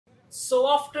So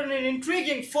after an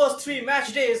intriguing first three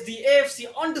match days, the AFC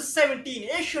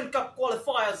Under-17 Asian Cup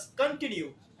Qualifiers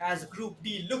continue as Group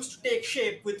D looks to take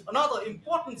shape with another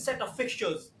important set of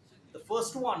fixtures. The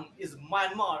first one is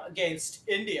Myanmar against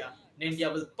India. And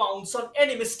India will pounce on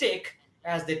any mistake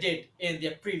as they did in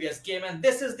their previous game. And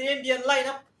this is the Indian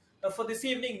lineup for this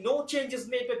evening. No changes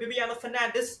made by Bibiano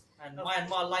Fernandes. And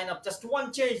Myanmar lineup, just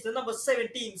one change. The number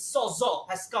 17, Sozo,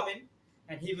 has come in.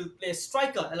 And he will play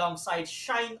striker alongside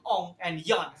Shine Ong and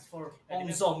Yan for Ong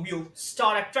Zong Mu.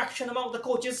 Star attraction among the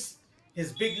coaches.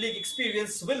 His big league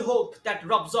experience will hope that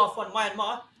rubs off on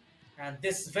Myanmar. And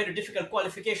this very difficult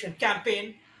qualification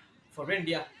campaign for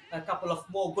India, a couple of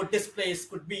more good displays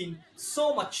could mean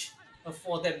so much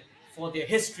for them, for their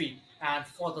history and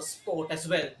for the sport as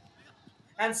well.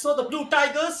 And so the Blue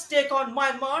Tigers take on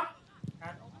Myanmar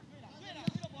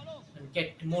and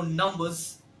get more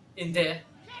numbers in there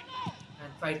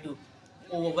and try to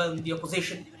overwhelm the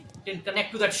opposition. Didn't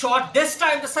connect to that shot. This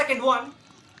time the second one.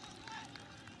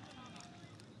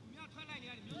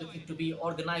 Looking to be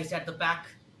organized at the back.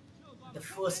 The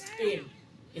first aim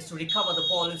is to recover the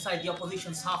ball inside the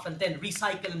opposition's half and then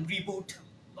recycle and reboot.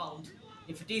 Bound.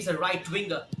 If it is a right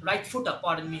footer,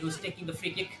 pardon me, who's taking the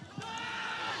free kick.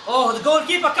 Oh, the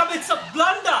goalkeeper commits a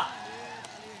blunder.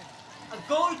 A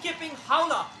goalkeeping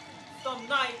howler from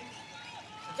 9.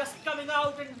 Just coming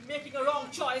out and making a wrong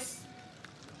choice.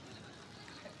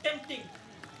 Attempting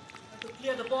to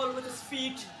clear the ball with his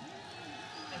feet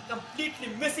and completely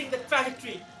missing the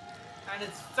trajectory. And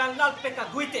it's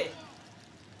Vanlalpeka Guite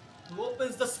who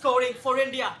opens the scoring for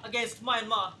India against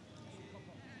Myanmar.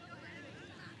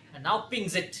 And now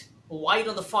pings it wide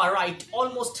on the far right,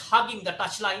 almost hugging the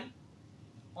touchline.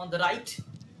 On the right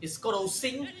is Karan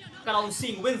Singh. Karan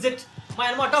Singh wins it.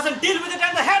 Myanmar doesn't deal with it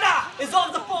and the header is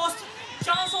off the post.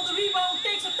 Chance on the rebound,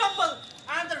 takes a tumble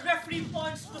and the referee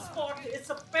points to the spot. It's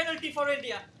a penalty for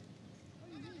India.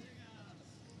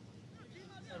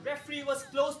 The referee was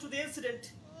close to the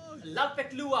incident.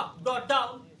 Lalpek Lua brought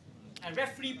down and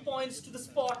referee points to the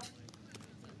spot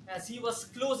as he was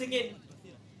closing in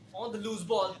on the loose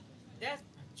ball. There's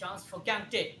a chance for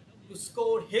Gangte to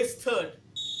score his third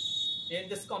in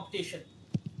this competition.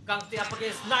 Gangte up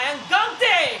against Nayan.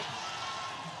 Gangte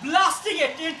blasting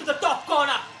it into the top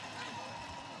corner,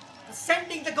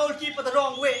 sending the goalkeeper the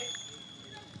wrong way.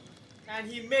 And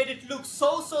he made it look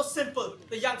so simple,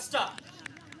 the youngster.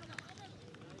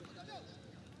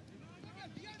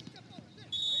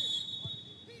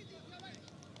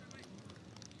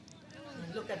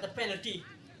 And look at the penalty.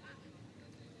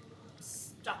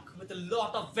 Stuck with a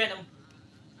lot of venom.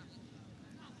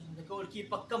 And the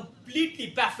goalkeeper completely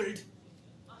baffled.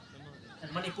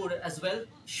 And Manipur as well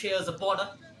shares a border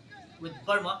with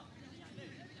Burma.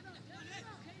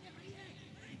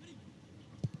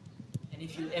 And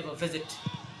if you ever visit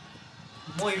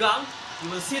Moirang,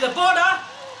 you will see the border.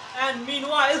 And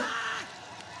meanwhile,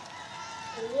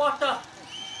 what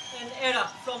an error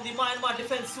from the Myanmar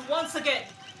defense once again.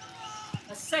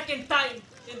 A second time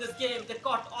in this game they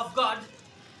caught off guard.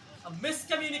 A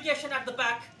miscommunication at the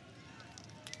back.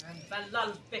 And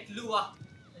Vanlal Peklua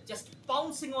just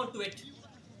bouncing onto it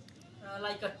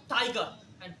like a tiger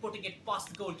and putting it past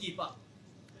the goalkeeper.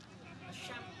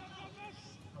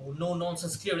 Oh, no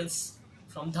nonsense clearance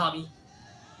from Dhami.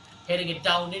 Heading it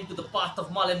down into the path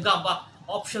of Malem Gamba.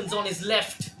 Options on his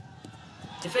left.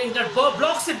 Defending that ball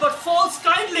blocks it but falls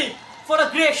kindly for a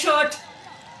grey shirt.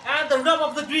 And the rub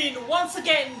of the green once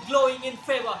again glowing in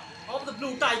favour of the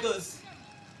Blue Tigers.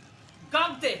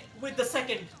 Gangte with the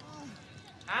second.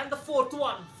 And the fourth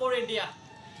one for India.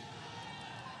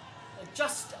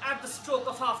 Just at the stroke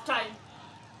of half time.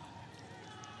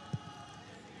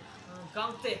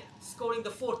 Gangte scoring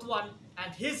the fourth one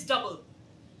and his double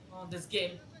on this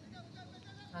game.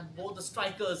 And both the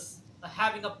strikers are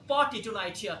having a party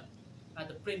tonight here at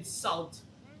the Prince South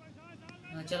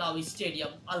Jalawi Stadium,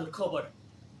 Al Khobar.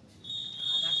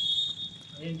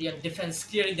 Indian defense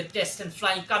clearing the test and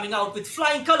coming out with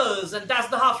flying colours, and that's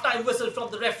the half-time whistle from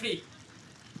the referee.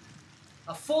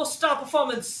 A 4-star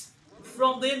performance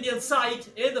from the Indian side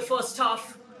in the first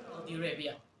half of Saudi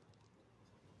Arabia.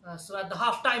 So at the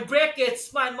half-time break,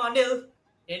 it's Myanmar 0,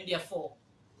 India 4.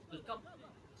 Welcome.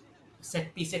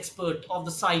 Set piece expert of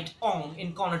the side, Ong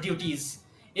in corner duties.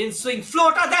 In swing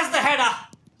floater, that's the header.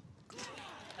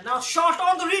 And now shot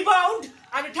on the rebound,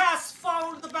 and it has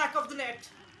found the back of the net.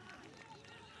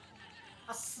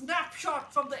 A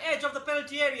snapshot from the edge of the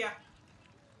penalty area,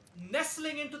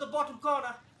 nestling into the bottom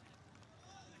corner.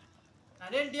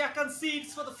 And India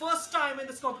concedes for the first time in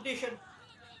this competition.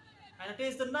 And it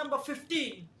is the number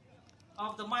 15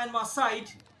 of the Myanmar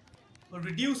side who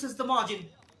reduces the margin.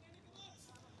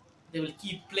 They will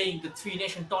keep playing the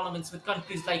three-nation tournaments with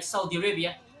countries like Saudi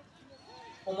Arabia,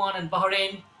 Oman and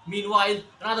Bahrain. Meanwhile,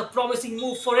 another promising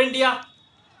move for India.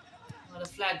 The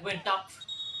flag went up.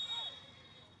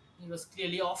 He was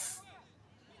clearly off.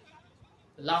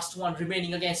 The last one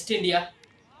remaining against India.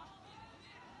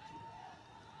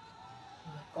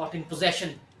 Caught in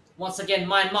possession. Once again,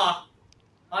 Myanmar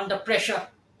under pressure.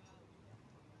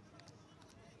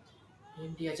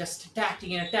 India just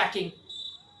attacking and attacking,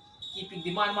 keeping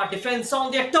the Myanmar defense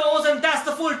on their toes, and that's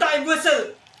the full-time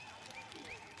whistle.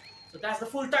 So that's the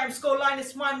full-time scoreline.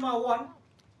 It's Myanmar 1,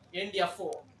 India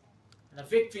 4. And a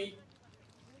victory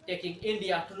taking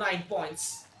India to 9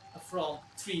 points from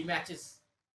 3 matches.